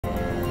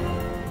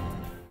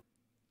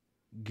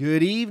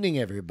Good evening,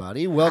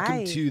 everybody. Welcome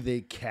Hi. to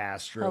the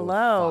Castro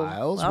Hello.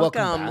 Files.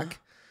 Welcome.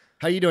 Back.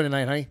 How you doing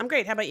tonight, honey? I'm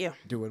great. How about you?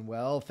 Doing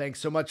well. Thanks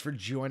so much for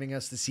joining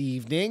us this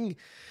evening.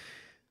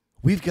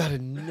 We've got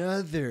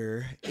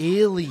another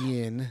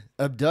alien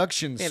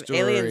abduction We have story.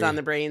 aliens on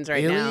the brains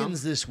right now.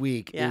 Aliens this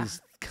week Yeah.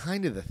 is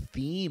kind of the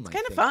theme. It's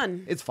kind of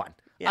fun. It's fun.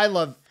 Yeah. I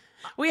love.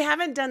 We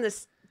haven't done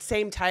this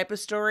same type of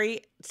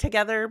story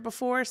together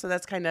before, so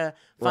that's kind of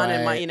fun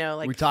and Right.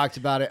 like we talked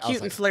about it. I was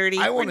cute and like, flirty.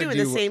 I We're wanna doing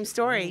do the same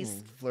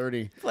stories.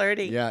 Flirty.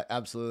 Flirty. Yeah,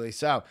 absolutely.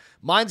 So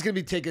mine's going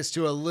to take us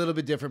to a little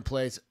bit different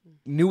place.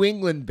 New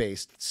England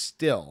based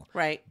still.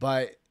 Right.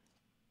 But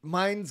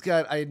mine's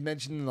got, I had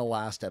mentioned in the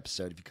last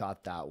episode, if you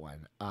caught that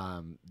one,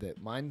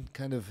 that mine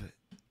kind of,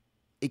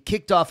 it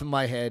kicked off in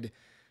my head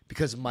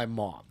because of my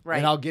mom. Right.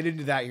 And I'll get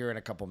into that here in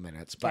a couple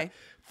minutes. But Okay.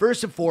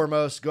 first and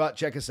foremost, go out,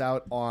 check us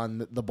out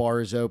on The Bar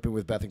is Open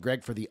with Beth and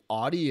Greg for the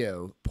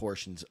audio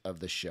portions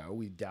of the show.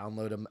 We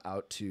download them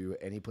out to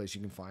any place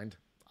you can find,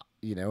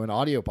 an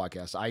audio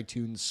podcast,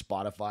 iTunes,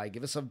 Spotify.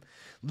 Give us a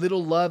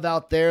little love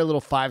out there, a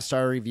little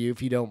 5-star review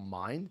if you don't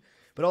mind.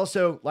 But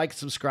also,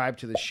 subscribe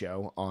to the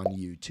show on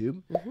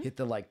YouTube. Hit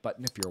the like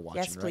button if you're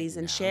watching. Yes, please,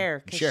 right and now.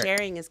 share, because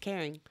sharing is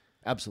caring.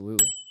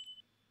 Absolutely.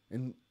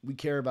 And we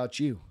care about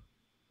you.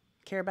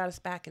 Care about us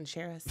back and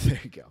share us. There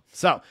you go.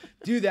 So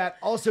do that.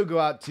 Also go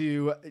out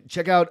to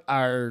check out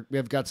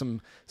we've got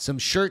some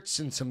shirts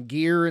and some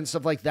gear and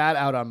stuff like that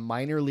out on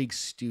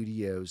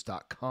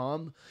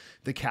minorleaguestudios.com,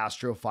 the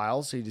Castro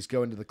Files. So you just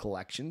go into the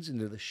collections,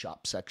 into the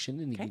shop section,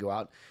 and you can go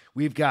out.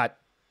 We've got,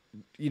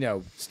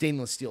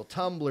 stainless steel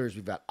tumblers.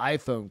 We've got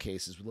iPhone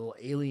cases with little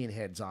alien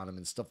heads on them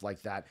and stuff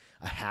like that.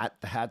 A hat.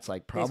 The hat's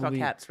probably... Baseball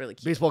cap's really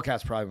cute. Baseball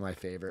cap's probably my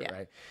favorite, Yeah.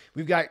 right?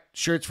 We've got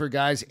shirts for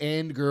guys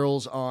and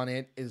girls on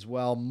it as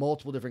well.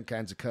 Multiple different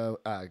kinds of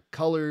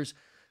colors.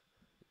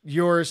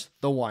 Yours,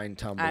 the wine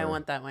tumbler. I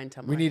want that wine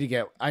tumbler.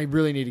 I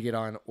really need to get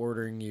on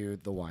ordering you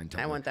the wine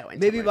tumbler. I want that wine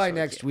Maybe tumbler. by So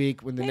next cute.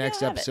 week, when the Maybe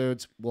next I'll have it.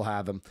 episodes, we'll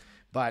have them.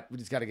 But we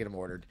just got to get them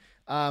ordered.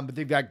 But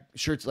they've got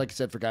shirts, like I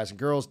said, for guys and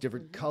girls,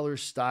 different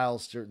colors,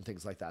 styles, certain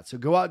things like that. So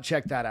go out and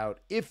check that out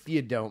if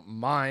you don't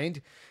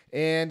mind.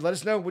 And let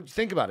us know what you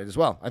think about it as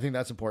well. I think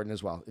that's important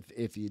as well.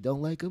 If you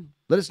don't like them,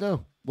 let us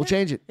know. We'll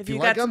change it. If you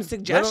like got some 'em, let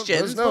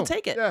suggestions, us know. we'll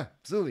take it. Yeah,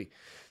 absolutely.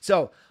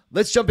 So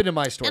let's jump into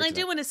my story. And I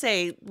today. do want to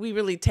say we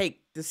really take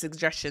the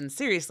suggestions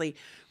seriously.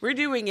 We're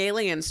doing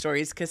alien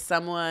stories because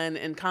someone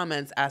in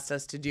comments asked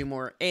us to do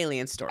more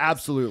alien stories.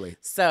 Absolutely.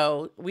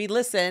 So we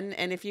listen,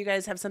 and if you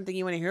guys have something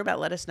you want to hear about,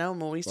 let us know,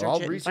 and we'll research I'll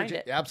it and research find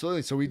it. it.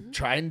 Absolutely. So we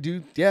try and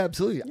do,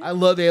 absolutely. I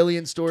love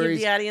alien stories.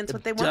 Give the audience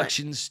what they want.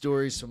 Abduction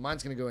stories. So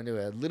mine's going to go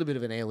into a little bit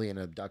of an alien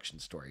abduction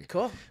story.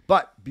 Cool.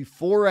 But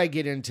before I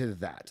get into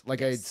that,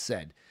 like I had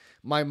said,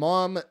 my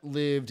mom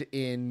lived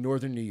in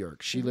northern New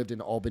York. She lived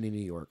in Albany,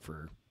 New York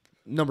for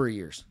a number of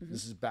years.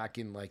 This is back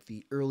in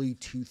the early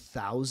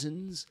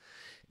 2000s.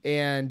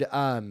 And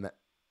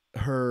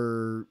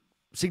her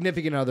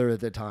significant other at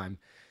the time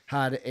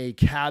had a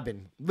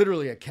cabin,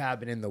 literally a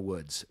cabin in the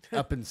woods,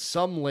 up in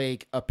some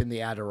lake up in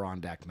the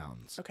Adirondack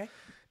Mountains. Okay.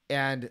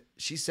 And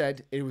she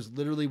said it was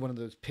literally one of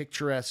those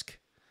picturesque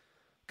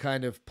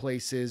kind of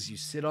places. You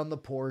sit on the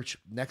porch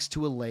next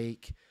to a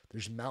lake.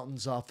 There's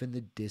mountains off in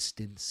the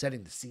distance,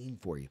 setting the scene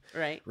for you.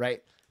 Right.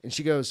 Right. And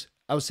she goes,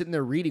 I was sitting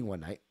there reading one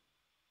night.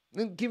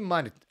 And keep in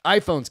mind,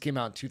 iPhones came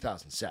out in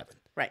 2007.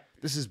 Right.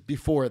 This is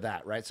before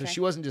that, right? So Okay.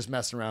 she wasn't just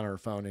messing around on her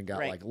phone and got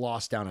Right.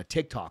 lost down a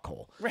TikTok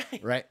hole.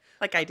 Right. Right.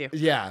 Like I do.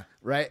 Yeah.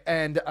 Right.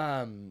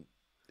 And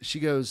she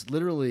goes,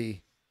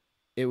 literally,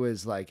 it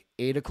was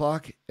 8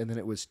 o'clock and then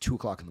it was 2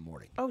 o'clock in the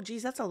morning. Oh,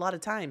 geez, that's a lot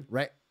of time.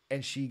 Right.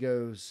 And she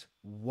goes,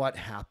 what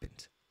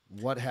happened?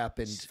 What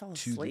happened She fell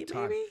to asleep, the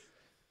time? maybe?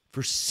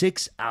 For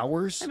 6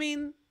 hours I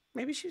mean,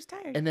 maybe she was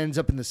tired. and ends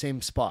up in the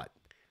same spot.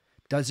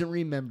 Doesn't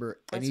remember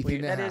That's anything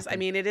weird. that That is, happened. I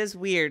mean, it is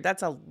weird.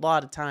 That's a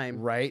lot of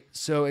time. Right.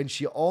 So, and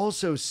she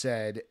also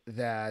said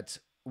that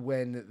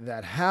when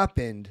that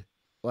happened,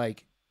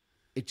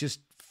 it just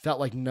felt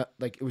like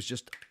it was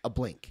just a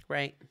blink.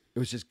 Right. It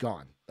was just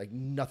gone.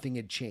 Nothing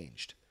had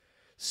changed.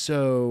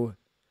 So,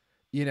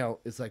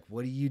 it's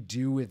what do you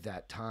do with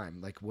that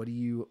time?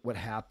 What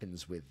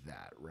happens with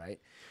that? Right.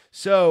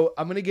 So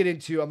I'm going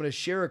to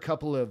share a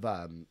couple of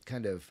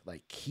kind of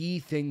key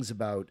things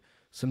about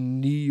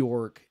some New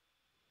York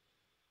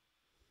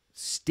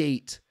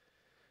state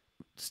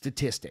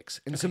statistics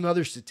and some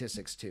other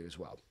statistics too as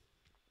well.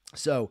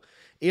 So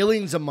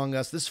aliens among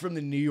us, this is from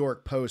the New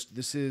York Post.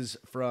 This is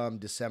from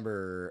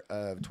December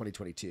of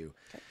 2022.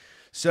 Okay.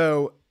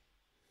 So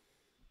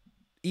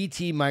ET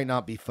might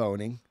not be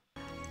phoning.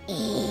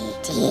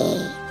 ET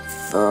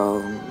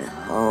phone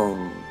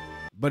home.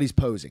 But he's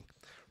posing,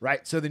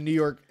 right? So the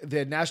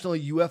National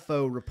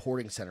UFO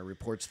Reporting Center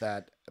reports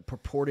that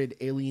purported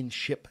alien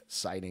ship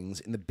sightings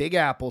in the Big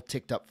Apple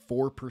ticked up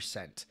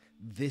 4%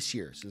 this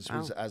year. So this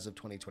was as of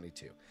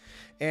 2022.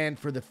 And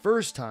for the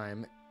first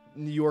time,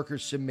 New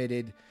Yorkers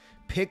submitted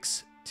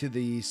pics to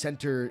the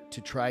center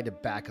to try to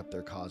back up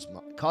their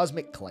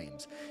cosmic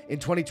claims. In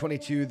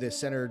 2022, the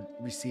center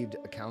received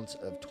accounts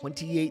of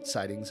 28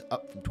 sightings,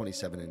 up from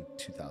 27 in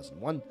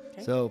 2001.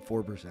 Okay. So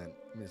 4%. I mean,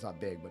 it's not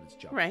big, but it's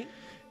jumped. Right.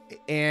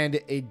 And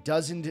a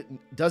dozen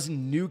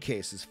new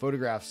cases,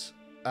 photographs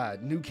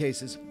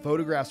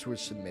were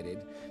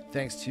submitted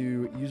thanks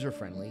to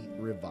user-friendly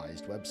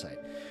revised website.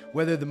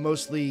 Whether the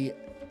mostly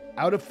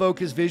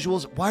out-of-focus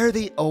visuals, why are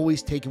they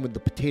always taken with the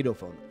potato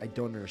phone? I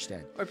don't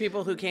understand. Or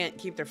people who can't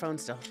keep their phone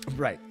still.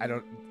 Right.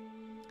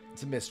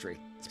 It's a mystery.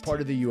 It's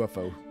part of the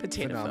UFO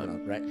Potato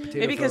phenomenon, phone. right? Potato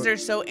Maybe because phone. they're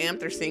so amped,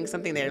 they're seeing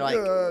something, they're like,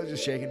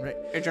 just shaking, right?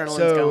 adrenaline's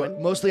so,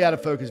 going. mostly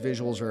out-of-focus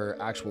visuals are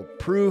actual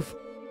proof,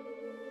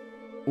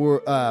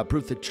 or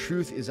proof the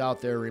truth is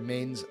out there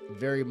remains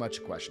very much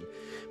a question.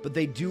 But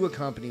they do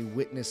accompany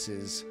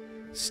witnesses'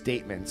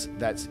 statements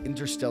that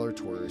interstellar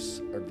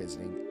tourists are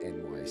visiting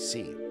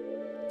NYC.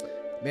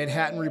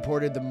 Manhattan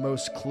reported the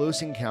most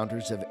close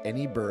encounters of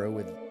any borough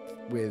with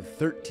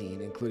 13,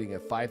 including a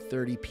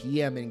 5:30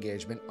 p.m.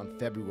 engagement on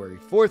February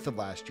 4th of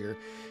last year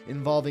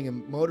involving a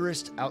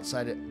motorist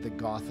outside a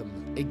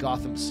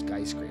Gotham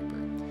skyscraper.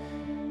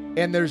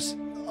 And there's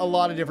a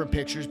lot of different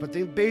pictures, but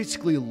they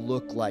basically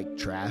look like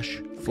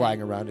trash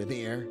flying around in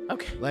the air.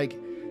 Okay.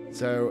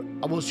 So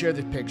I will share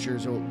the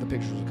pictures. The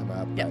pictures will come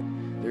up. Yep.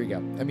 But there you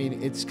go. I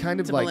mean, it's kind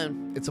of It's a like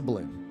balloon. it's a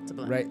balloon. It's a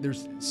balloon. Right?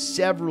 There's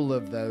several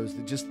of those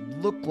that just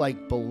look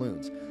like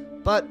balloons,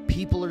 but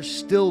people are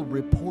still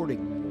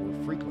reporting more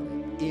frequently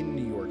in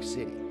New York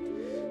City.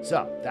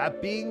 So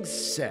that being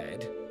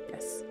said,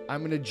 Yes.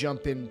 I'm going to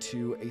jump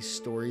into a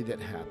story that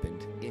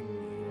happened in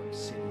New York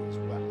City as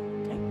well.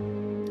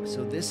 Okay.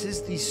 So this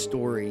is the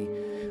story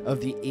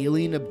of the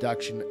alien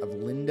abduction of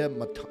Linda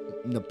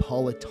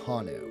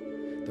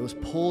Napolitano that was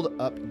pulled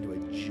up into a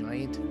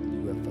giant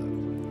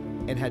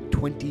UFO and had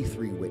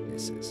 23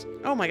 witnesses.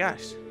 Oh my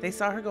gosh. They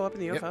saw her go up in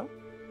the UFO?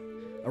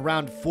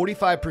 Around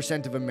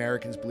 45% of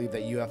Americans believe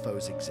that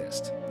UFOs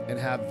exist and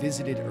have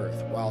visited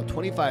Earth, while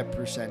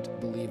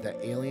 25% believe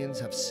that aliens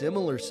have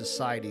similar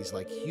societies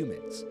like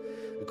humans,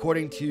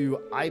 according to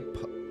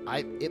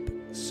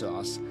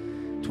Ipsos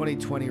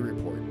 2020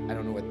 report. I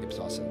don't know what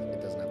Ipsos is.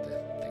 It doesn't have the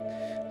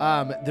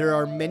thing. There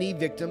are many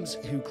victims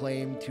who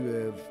claim to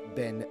have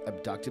been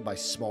abducted by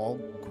small,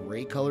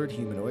 gray-colored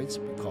humanoids,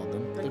 we call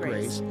them the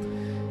Greys,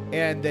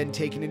 and then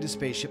taken into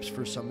spaceships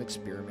for some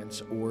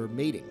experiments or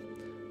mating.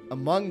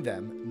 Among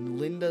them,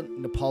 Linda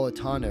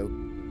Napolitano's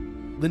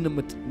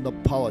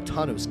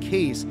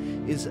case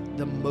is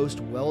the most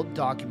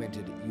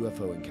well-documented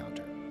UFO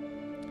encounter.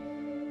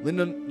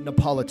 Linda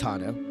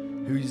Napolitano,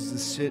 who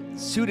uses the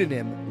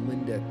pseudonym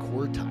Linda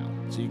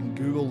Quartile. So you can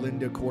Google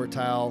Linda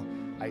Quartile.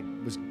 I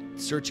was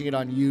searching it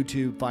on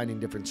YouTube, finding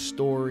different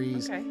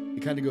stories. Okay.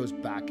 It kind of goes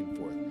back and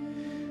forth.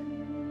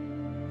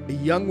 A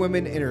young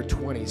woman in her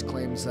 20s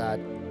claims that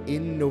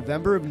in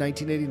November of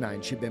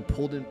 1989, she'd been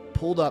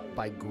pulled up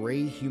by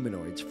gray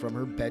humanoids from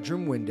her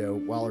bedroom window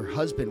while her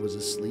husband was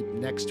asleep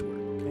next to her.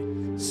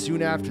 Okay.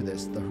 Soon after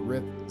this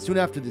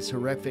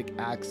horrific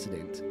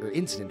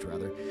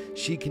incident,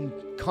 she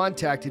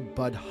contacted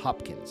Bud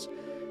Hopkins,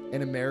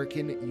 an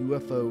American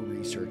UFO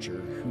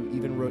researcher who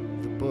even wrote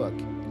the book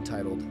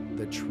entitled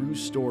 "The True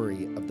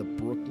Story of the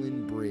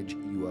Brooklyn Bridge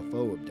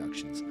UFO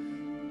Abductions."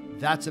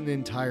 That's an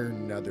entire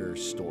another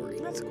story.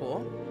 That's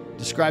cool.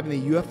 Describing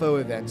the UFO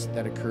events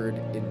that occurred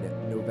in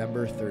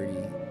November 30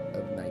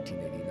 of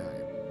 1989.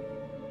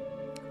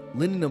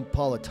 Linda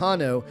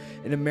Napolitano,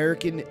 an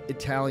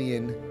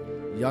American-Italian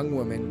young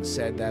woman,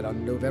 said that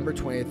on November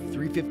 20th,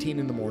 3:15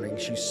 in the morning,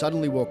 she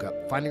suddenly woke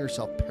up, finding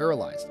herself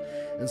paralyzed,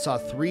 and saw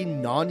three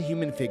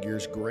non-human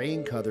figures, gray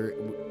in color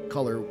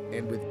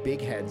and with big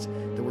heads,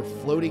 that were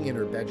floating in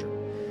her bedroom.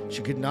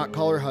 She could not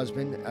call her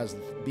husband, as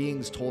the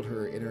beings told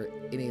her in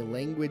a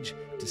language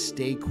to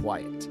stay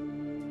quiet.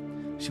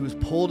 She was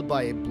pulled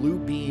by a blue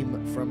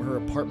beam from her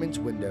apartment's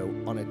window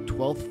on a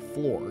 12th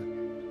floor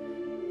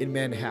in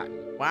Manhattan.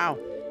 Wow.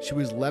 She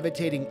was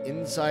levitating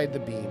inside the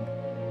beam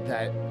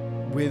that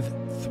with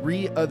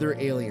three other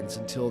aliens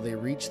until they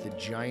reached the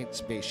giant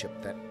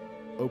spaceship that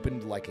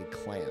opened like a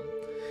clam.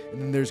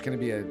 And then there's going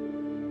to be a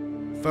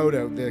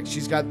photo.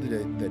 She's got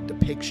the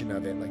depiction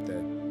of it, like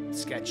the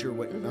sketch or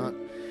whatnot.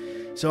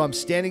 So I'm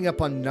standing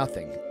up on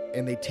nothing,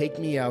 and they take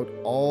me out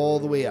all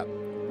the way up,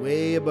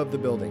 way above the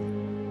building.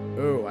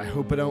 Oh, I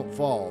hope I don't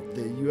fall.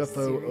 The UFO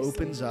Seriously?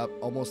 opens up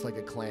almost like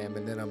a clam,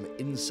 and then I'm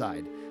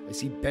inside. I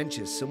see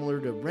benches similar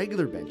to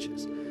regular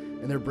benches,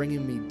 and they're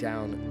bringing me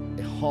down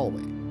a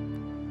hallway.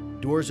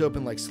 Doors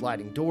open like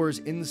sliding doors.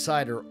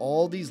 Inside are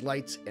all these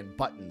lights and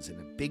buttons and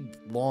a big,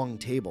 long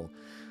table.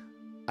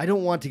 I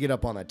don't want to get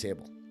up on that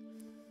table.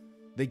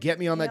 They get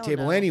me on that Hell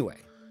table no. anyway.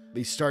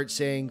 They start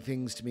saying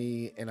things to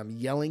me, and I'm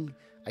yelling.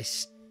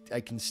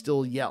 I can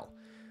still yell.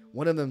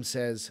 One of them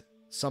says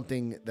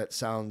something that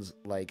sounds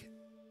like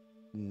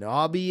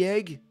knobby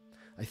egg.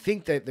 I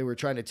think that they were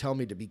trying to tell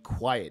me to be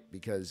quiet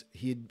because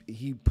he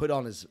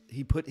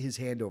put his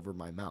hand over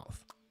my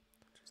mouth.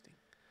 Interesting.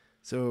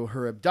 So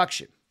her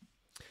abduction.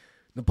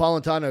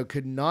 Napolitano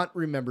could not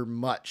remember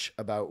much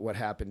about what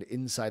happened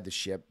inside the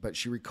ship, but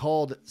she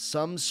recalled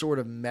some sort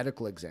of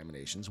medical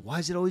examinations. Why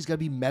is it always got to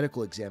be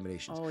medical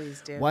examinations?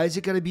 Always do. Why is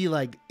it got to be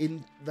Why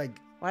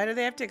do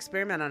they have to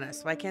experiment on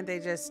us? Why can't they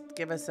just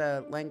give us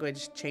a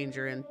language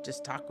changer and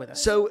just talk with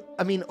us? So,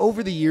 I mean,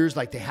 over the years,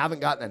 like, they haven't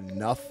gotten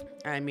enough.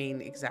 I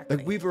mean, exactly.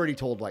 Like, we've already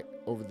told, like,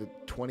 over the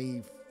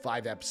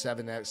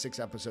 6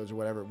 episodes or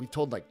whatever, we've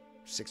told, like,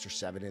 6 or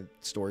 7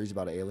 stories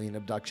about alien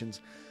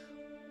abductions.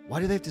 Why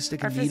do they have to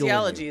stick a Our needle in you?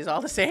 physiology is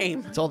all the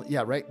same. It's all,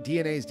 yeah, right?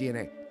 DNA is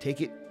DNA. Take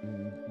it,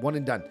 one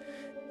and done.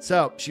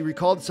 So she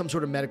recalled some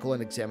sort of medical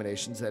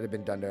examinations that had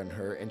been done on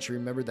her, and she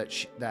remembered that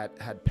that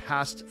had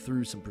passed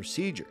through some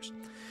procedures.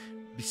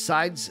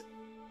 Besides,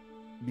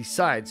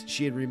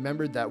 she had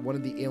remembered that one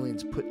of the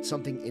aliens put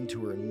something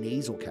into her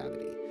nasal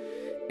cavity,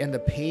 and the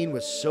pain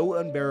was so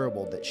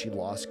unbearable that she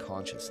lost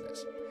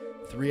consciousness.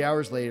 3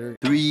 hours later,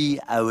 she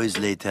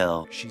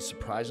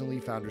surprisingly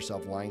found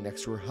herself lying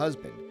next to her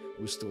husband,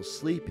 who was still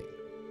sleeping.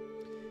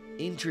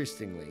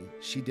 Interestingly,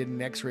 she did an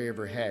x-ray of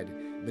her head,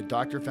 and the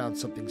doctor found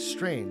something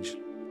strange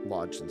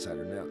lodged inside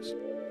her nose.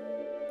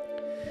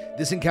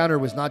 This encounter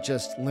was not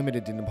just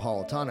limited to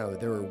Napolitano.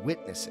 There were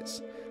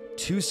witnesses.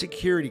 2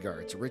 security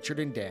guards, Richard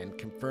and Dan,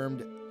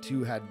 confirmed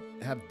to have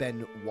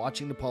been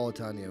watching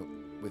Napolitano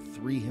with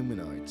 3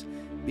 humanoids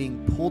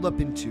being pulled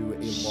up into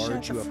a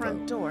large Shut the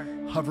front door.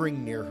 UFO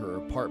hovering near her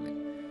apartment.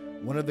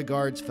 One of the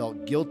guards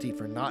felt guilty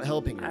for not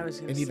helping her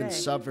and even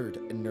suffered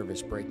a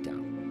nervous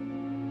breakdown.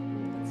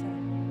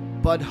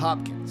 Bud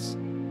Hopkins.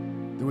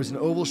 There was an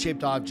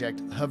oval-shaped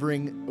object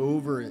hovering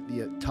over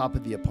the top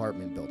of the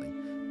apartment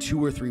building,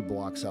 2 or 3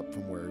 blocks up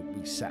from where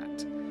we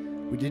sat.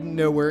 We didn't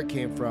know where it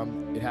came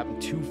from. It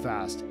happened too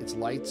fast. Its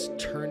lights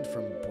turned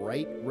from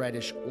bright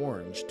reddish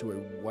orange to a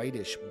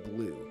whitish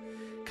blue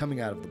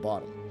coming out of the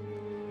bottom.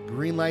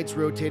 Green lights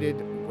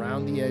rotated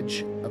around the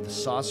edge of the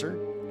saucer.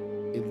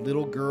 A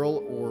little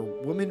girl or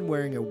woman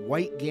wearing a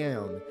white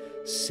gown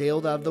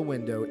sailed out of the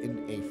window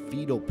in a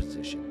fetal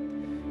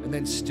position and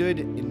then stood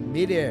in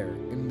midair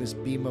in this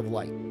beam of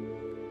light.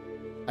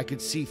 I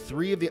could see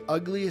 3 of the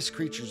ugliest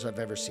creatures I've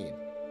ever seen.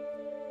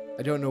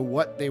 I don't know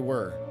what they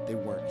were. They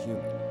weren't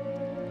human.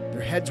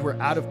 Their heads were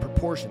out of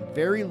proportion,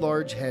 very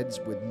large heads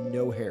with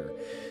no hair.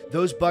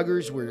 Those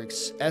buggers were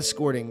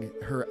escorting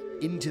her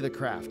into the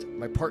craft.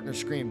 My partner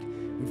screamed,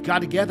 "We've got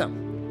to get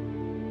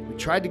them." We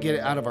tried to get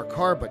it out of our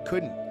car, but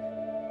couldn't.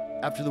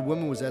 After the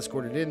woman was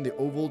escorted in, the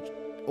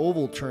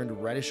oval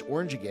turned reddish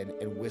orange again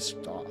and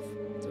whisked off.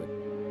 So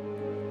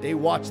they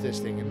watched this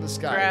thing in the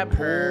sky,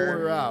 pull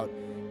her out,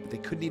 but they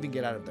couldn't even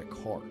get out of their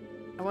car.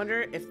 I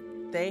wonder if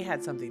they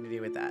had something to do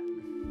with that.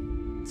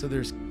 So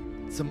there's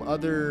some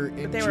other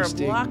But they were a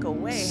interesting block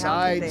away.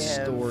 side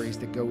stories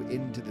that go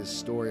into this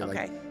story. Okay,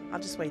 Like, I'll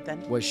just wait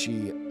then. was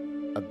she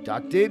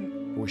abducted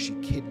or was she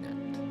kidnapped?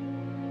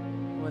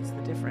 What's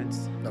the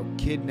difference? No,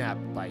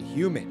 kidnapped by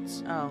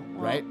humans. Oh,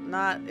 well, Right?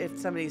 not if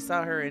somebody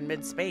saw her in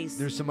mid-space.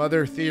 There's some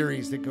other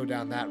theories that go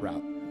down that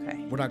route.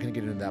 Okay. We're not going to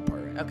get into that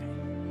part right now.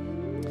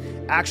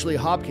 Okay. Actually,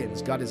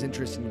 Hopkins got his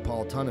interest in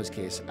Napolitano's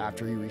case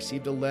after he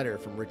received a letter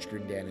from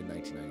Richard and Dan in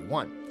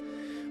 1991.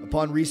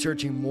 Upon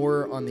researching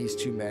more on these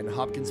 2 men,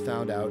 Hopkins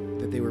found out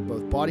that they were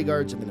both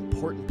bodyguards of an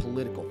important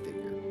political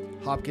figure.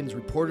 Hopkins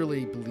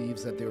reportedly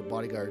believes that they were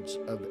bodyguards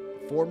of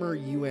former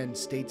UN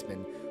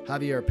statesman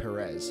Javier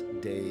Perez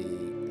de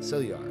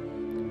Cuellar.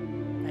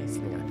 Nice.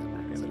 Something like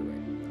that. Is that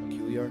right?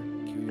 Cuellar?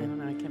 I don't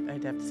know.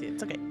 I'd have to see it.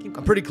 It's okay. Keep I'm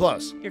going. pretty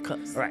close. You're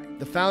close. All right.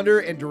 The founder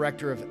and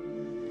director of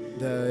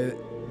the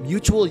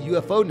Mutual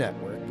UFO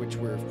Network, which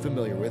we're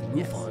familiar with,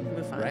 MUFON,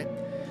 MUFON. right?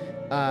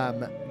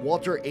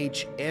 Walter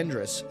H.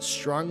 Andrus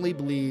strongly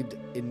believed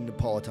in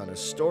Napolitano's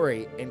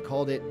story and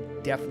called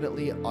it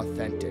definitely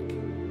authentic.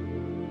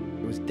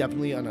 It was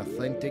definitely an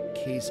authentic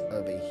case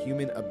of a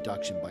human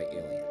abduction by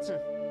aliens.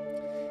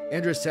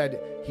 Andrus said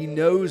he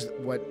knows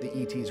what the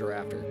ETs are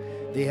after.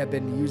 They have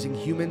been using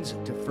humans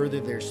to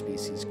further their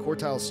species.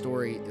 Cortile's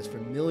story is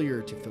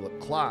familiar to Philip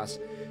Klass,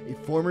 a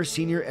former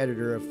senior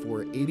editor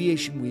for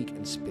Aviation Week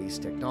and Space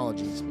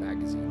Technologies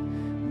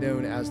magazine,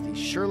 known as the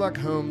Sherlock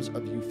Holmes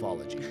of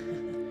ufology.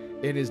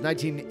 In his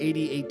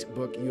 1988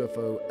 book,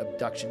 UFO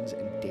Abductions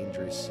and A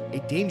Dangerous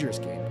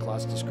Game,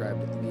 Klass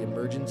described the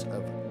emergence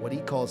of what he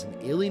calls an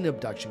alien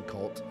abduction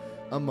cult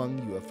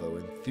among UFO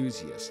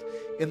enthusiasts.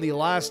 In the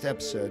last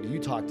episode, you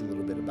talked a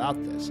little bit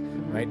about this,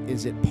 right?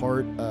 Is it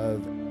part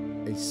of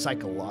a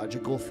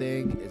psychological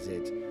thing? Is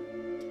it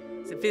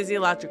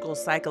physiological,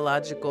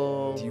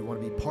 psychological? Do you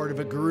want to be part of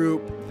a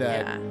group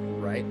that, Yeah.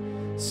 right?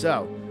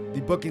 So,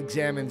 the book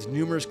examines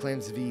numerous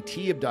claims of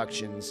ETs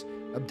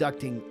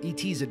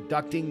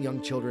abducting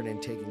young children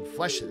and taking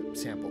flesh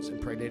samples,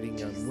 impregnating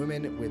young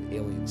women with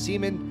alien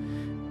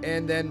semen,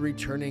 and then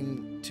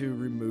returning to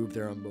remove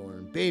their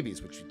unborn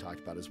babies, which we talked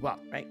about as well.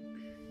 Right.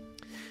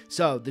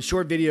 So the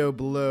short video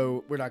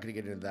below, we're not going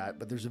to get into that,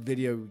 but there's a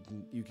video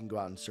you can go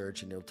out and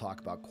search, and it'll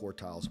talk about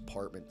Cortile's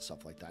apartment and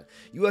stuff like that.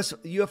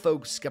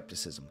 UFO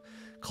skepticism.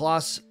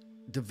 Klass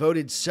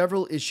devoted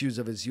several issues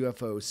of his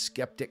UFO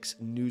Skeptics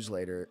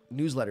newsletter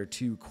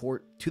to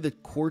the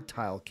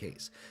Quartile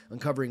case,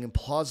 uncovering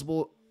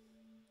implausible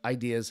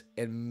ideas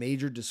and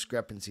major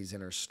discrepancies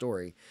in her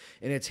story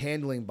and its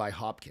handling by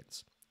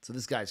Hopkins. So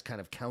this guy's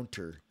kind of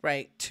counter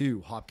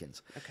to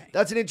Hopkins. Okay.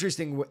 That's an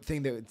interesting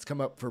thing that's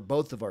come up for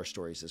both of our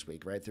stories this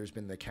week, right? There's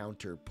been the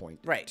counterpoint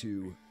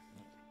to...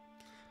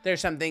 There's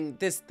something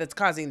that's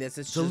causing this.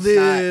 It's a just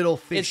little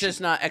fishy. It's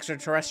just not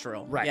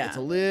extraterrestrial. Right. Yeah. It's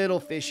a little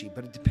fishy,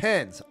 but it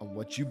depends on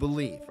what you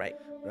believe. Right.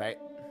 Right?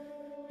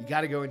 You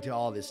got to go into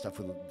all this stuff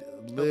with a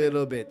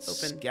little bit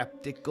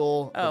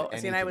skeptical. Oh, of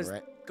see, and I was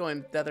right?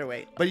 going the other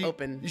way. But you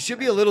should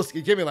be a little...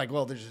 You can't be like,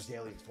 well, there's just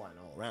aliens flying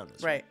all around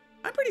us. Right.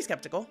 I'm pretty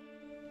skeptical.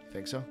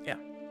 Think so? Yeah.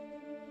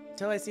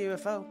 Until I see a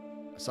UFO.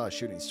 I saw a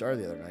shooting star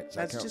the other night. Does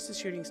That's that count? just a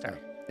shooting star.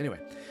 Oh. Anyway,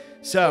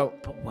 so...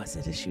 But was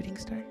it a shooting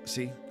star?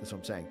 See? That's what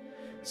I'm saying.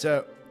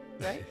 So...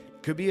 Right?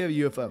 Could be a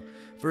UFO.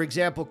 For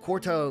example,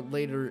 Quartile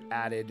later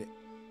added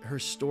her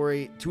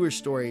story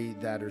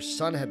that her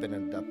son had been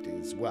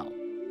abducted as well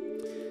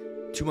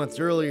 2 months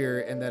earlier,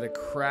 and that a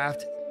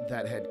craft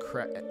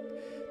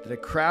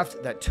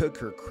that took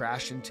her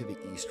crashed into the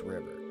East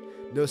River.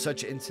 No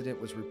such incident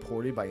was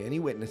reported by any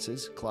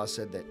witnesses. Klass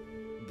said that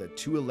the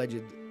two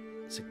alleged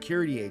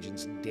security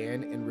agents,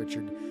 Dan and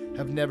Richard,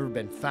 have never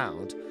been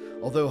found,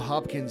 although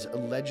Hopkins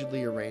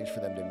allegedly arranged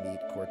for them to meet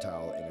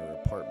Quartile in her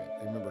apartment.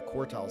 And remember,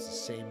 Quartile is the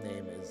same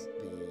name as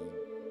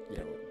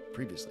the,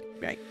 previously.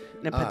 Right.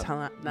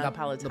 Napolitano.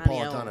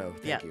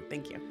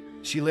 Thank you.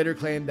 She later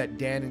claimed that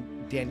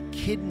Dan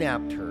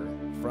kidnapped her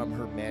from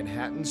her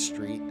Manhattan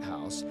Street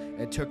house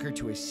and took her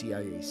to a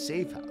CIA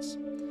safe house.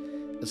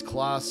 As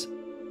Klass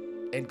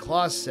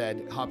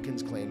said,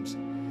 Hopkins claims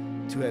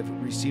to have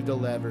received a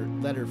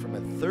letter from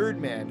a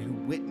third man who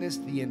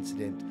witnessed the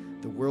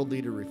incident. The world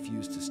leader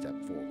refused to step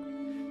forward.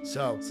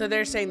 So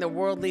they're saying the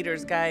world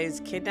leader's guys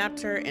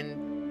kidnapped her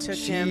and took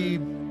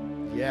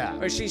him. Yeah.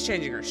 Or she's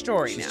changing her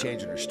story now. She's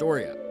changing her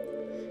story up.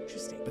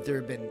 Interesting. But there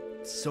have been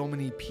so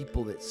many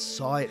people that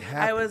saw it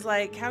happen. I was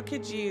like, how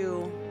could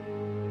you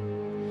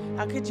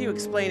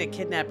explain a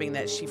kidnapping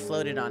that she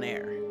floated on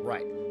air?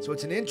 Right. So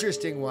it's an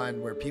interesting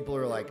one where people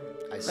are like,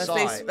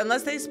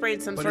 unless they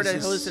sprayed some sort of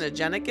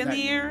hallucinogenic in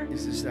the air.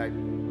 Is this the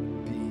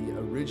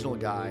original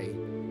guy,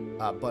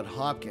 Bud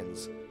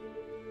Hopkins,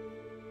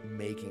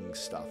 making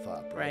stuff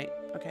up? Right.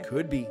 Okay.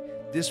 Could be.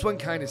 This one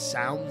kind of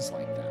sounds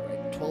like that,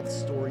 right? 12th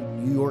story,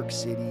 New York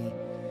City.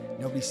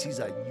 Nobody sees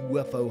a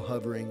UFO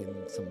hovering in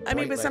some.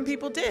 But some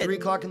people did. 3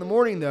 o'clock in the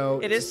morning, though.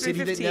 It is 3:15.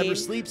 City that never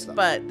sleeps, though.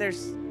 But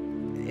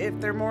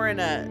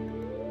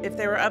if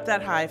they were up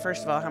that high,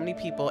 first of all, how many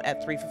people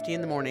at 3:50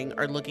 in the morning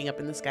are looking up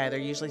in the sky? They're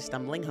usually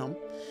stumbling home,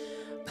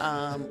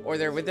 or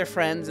they're with their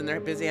friends and they're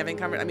busy having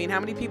conversation. I mean,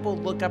 how many people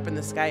look up in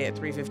the sky at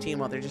 3:15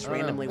 while they're just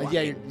randomly walking?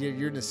 Yeah,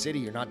 you're in the city.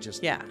 You're not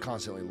just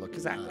constantly looking.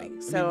 Exactly.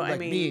 Like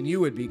me and you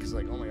would be, because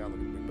like, oh my god,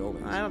 look at the big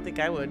buildings. I don't think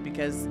I would,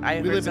 because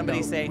I heard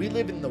somebody say we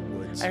live in the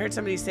woods. I heard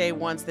somebody say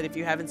once that if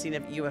you haven't seen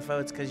a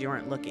UFO, it's because you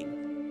aren't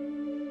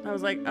looking. I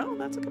was like, oh,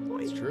 that's a good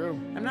point. It's true.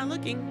 I'm not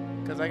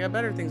looking because I got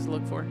better things to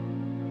look for.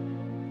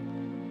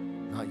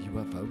 Not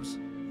UFOs.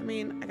 I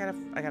mean, I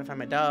gotta find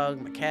my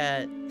dog, my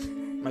cat,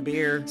 my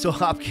beer. So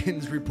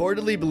Hopkins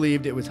reportedly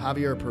believed it was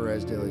Javier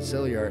Perez de la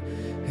Cillier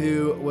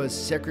who was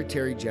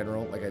Secretary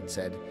General, like I'd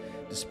said.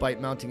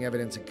 Despite mounting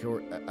evidence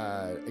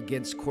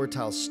against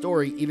Quartile's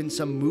story, even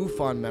some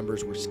MUFON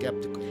members were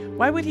skeptical.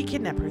 Why would he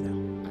kidnap her, though?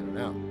 I don't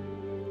know.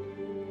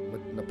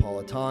 With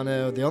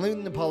Napolitano. The only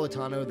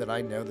Napolitano that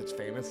I know that's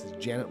famous is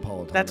Janet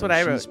Napolitano. That's what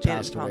I wrote. She's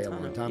passed away a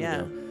long time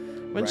ago.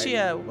 When she,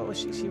 what was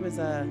she? She was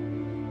a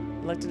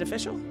elected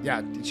official?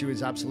 Yeah, she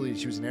was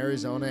in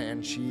Arizona,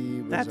 and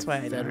she was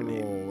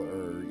federal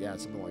or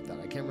something like that.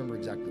 I can't remember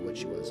exactly what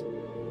she was.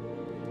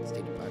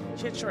 State Department.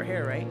 She had short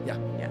hair, right? Yeah.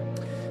 Yeah.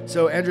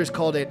 So Andrews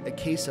called it a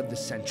case of the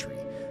century.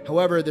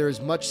 However, there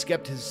is much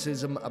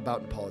skepticism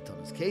about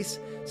Napolitano's case.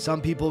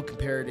 Some people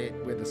compared it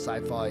with the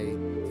sci-fi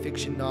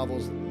fiction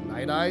novels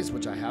Night Eyes,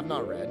 which I have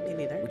not read. Me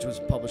neither. Which was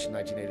published in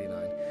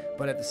 1989.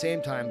 But at the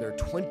same time, there are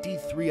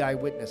 23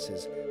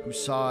 eyewitnesses who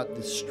saw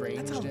the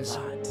strangeness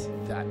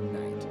that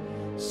night.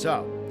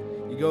 So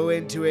you go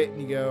into it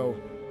and you go,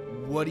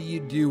 what do you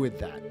do with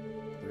that?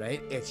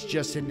 Right? It's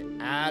just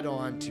an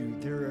add-on to,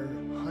 there are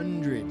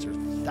hundreds or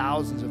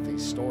thousands of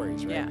these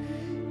stories, right? Yeah.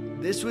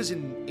 This was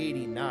in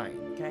 89.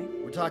 Okay.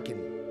 We're talking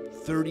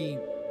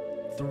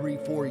 33,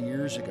 4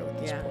 years ago at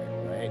this point,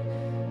 right?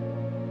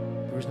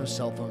 There was no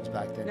cell phones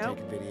back then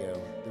taking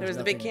video. There was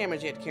the big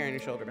cameras you had to carry on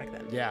your shoulder back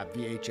then. Yeah,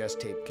 VHS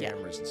tape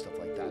cameras and stuff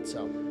like that.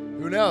 So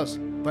who knows?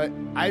 But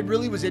I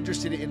really was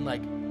interested in,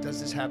 like,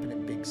 does this happen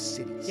in big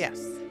cities? Yes.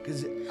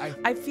 Because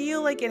I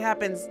feel like it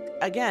happens,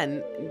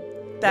 again,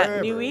 that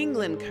wherever. New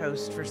England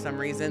coast for some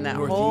reason, that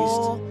Northeast.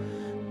 whole,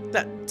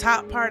 the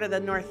top part of the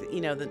north,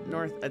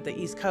 the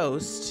East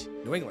Coast.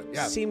 New England,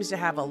 yeah. Seems to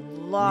have a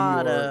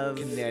lot New York, of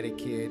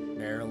Connecticut,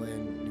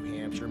 Maryland, New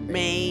Hampshire,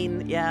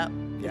 Maine. Yeah.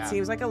 Yeah. It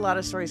seems like a lot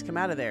of stories come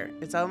out of there.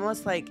 It's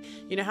almost like,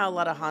 you know how a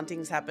lot of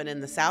hauntings happen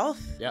in the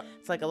South? Yep.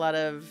 It's like a lot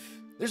of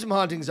There's some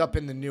hauntings up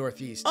in the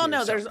Northeast. Oh too, no,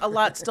 so. there's a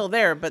lot still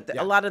there, but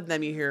a lot of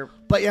them you hear.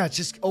 But yeah, it's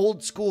just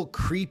old school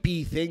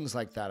creepy things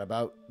like that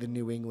about the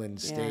New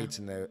England states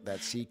and that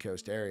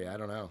seacoast area. I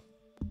don't know.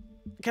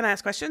 Can I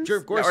ask questions? Sure,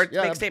 of course. Or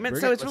Yeah, make statements?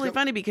 bring So it. it's Let's really go.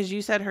 funny because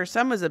you said her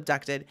son was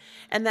abducted,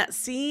 and that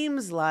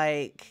seems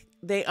like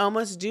they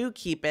almost do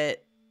keep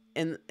it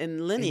in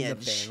lineage. In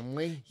the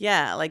family?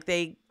 Yeah, like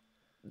they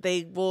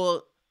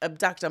will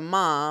abduct a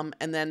mom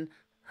and then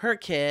her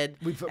kid,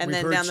 and We've then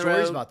heard down the stories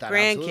road, about that,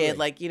 grandkid. absolutely.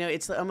 Like,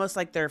 it's almost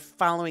like they're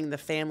following the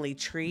family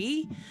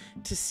tree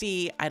to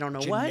see, I don't know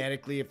what.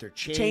 Genetically, if they're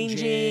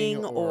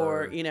changing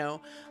or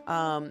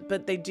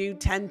but they do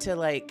tend to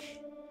like.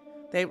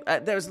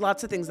 There's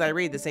lots of things that I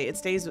read that say it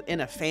stays in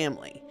a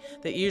family.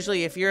 That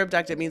usually, if you're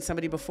abducted, it means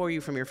somebody before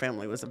you from your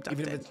family was abducted.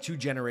 even if it's 2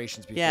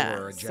 generations before Yeah,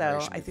 or a so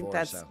generation I think before,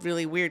 that's so.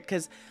 really weird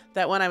because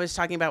that one I was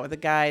talking about with the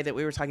guy that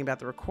we were talking about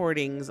the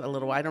recordings a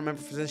little while. I don't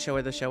remember if it was this show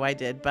or the show I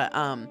did, but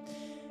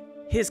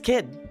his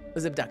kid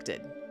was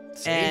abducted.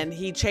 See? And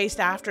he chased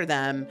after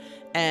them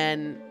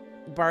and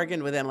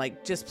bargained with them,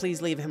 like, just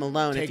please leave him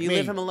alone. Take if you me.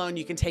 leave him alone,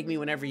 you can take me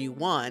whenever you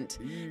want.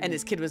 And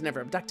his kid was never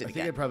abducted I think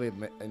again. they probably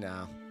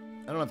no.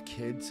 I don't have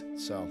kids,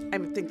 so I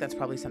think that's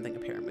probably something a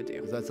parent would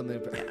do. is that something?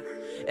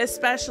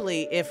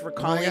 Especially if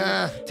recalling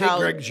Take how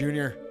Greg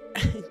Jr.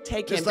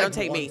 take Just him, like don't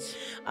take once.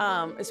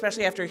 me.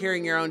 Especially after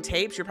hearing your own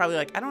tapes, you're probably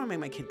like, I don't want to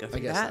make my kid go through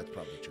I guess that. that's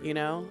probably true. You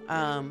know,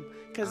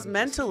 because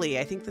mentally,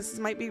 I think this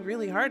might be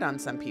really hard on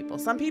some people.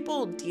 Some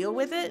people deal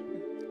with it.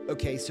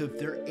 Okay, so if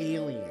they're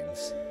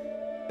aliens,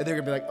 and they're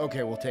gonna be like,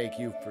 okay, we'll take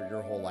you for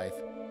your whole life.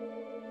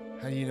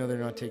 How do you know they're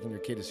not taking your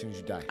kid as soon as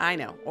you die? I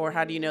know. Or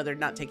how do you know they're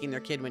not taking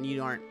their kid when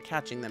you aren't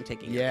catching them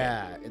taking your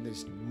kid? And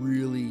there's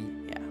really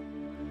Yeah.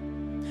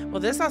 Well,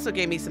 this also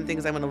gave me some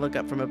things I want to look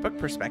up from a book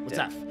perspective.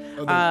 What's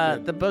that?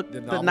 Oh, The book, the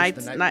the novels,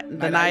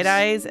 Night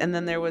Eyes, and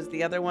then there was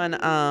the other one,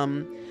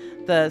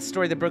 the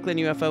story, the Brooklyn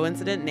UFO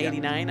incident in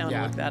 '89. I want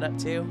to look that up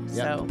too.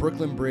 Yeah, So the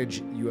Brooklyn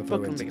Bridge UFO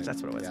Brooklyn incident. Bridge,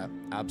 that's what it was. Yeah,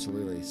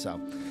 absolutely.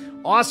 So,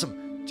 awesome.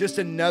 Just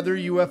another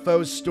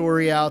UFO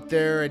story out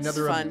there.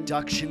 Another fun.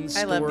 abduction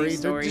story. I love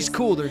these They're stories. just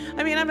cool.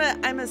 I mean,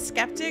 I'm a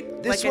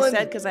skeptic, This like one, I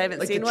said, because I haven't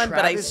like seen the one, but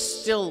I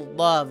Travis- still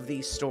love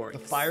these stories.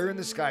 The Fire in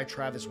the Sky,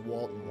 Travis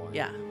Walton one.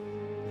 Yeah.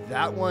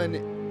 That one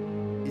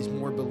is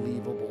more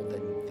believable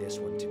than this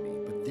one to me.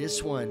 But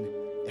this one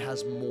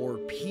has more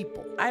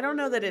people. I don't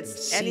know that I've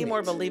it's seen any more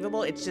it.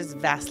 believable. It's just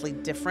vastly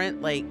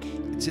different. Like,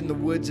 It's in the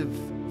woods of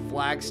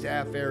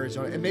Flagstaff,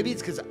 Arizona. And maybe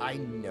it's because I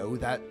know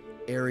that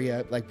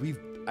area. Like,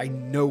 I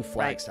know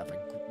Flagstaff.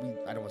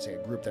 I don't want to say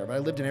I grew up there, but I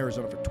lived in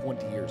Arizona for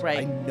 20 years. Right.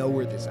 I know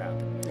where this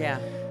happened. yeah.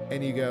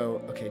 And you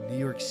go, okay, New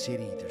York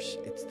City,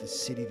 it's the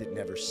city that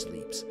never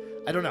sleeps.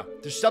 I don't know.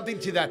 There's something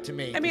to that to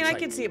me. I mean, It's I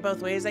like, could see it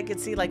both ways. I could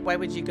see, like, why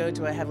would you go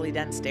to a heavily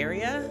dense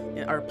area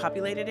or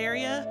populated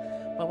area?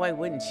 But why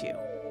wouldn't you?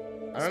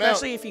 I don't know.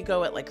 Especially if you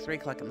go at like 3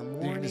 o'clock in the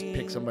morning. You can just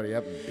pick somebody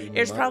up and beat them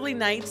There's up. probably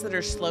nights that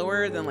are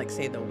slower than, like,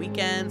 say, the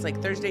weekends,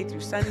 like Thursday through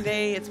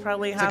Sunday. It's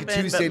probably It's like a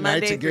happened, Tuesday but night,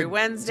 Monday it's a through good-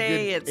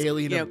 Wednesday, it's a good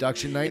alien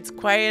abduction night. It's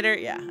quieter.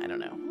 Yeah, I don't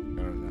know.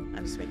 I don't know.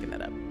 I'm just making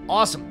that up.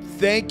 Awesome.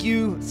 Thank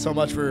you so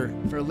much for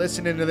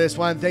listening to this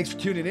one. Thanks for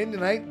tuning in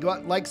tonight. Go out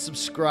and like,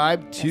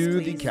 subscribe to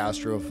the please.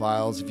 Castro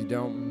Files if you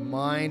don't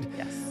mind.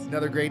 Yes.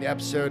 Another great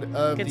episode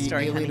of Good the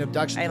story, alien honey.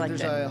 abduction. I liked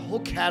There's it. a whole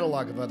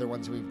catalog of other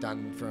ones we've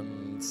done,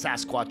 from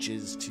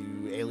Sasquatches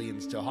to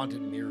aliens to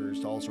haunted mirrors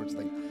to all sorts of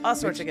things. All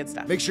sorts of good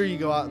stuff. Make sure you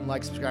go out and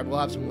like, subscribe. We'll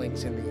have some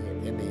links in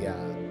the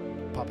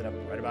pop it up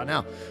right about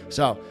now.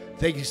 So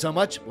thank you so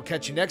much. We'll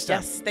catch you next time.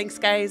 Yes. Thanks,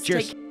 guys.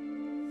 Cheers. Take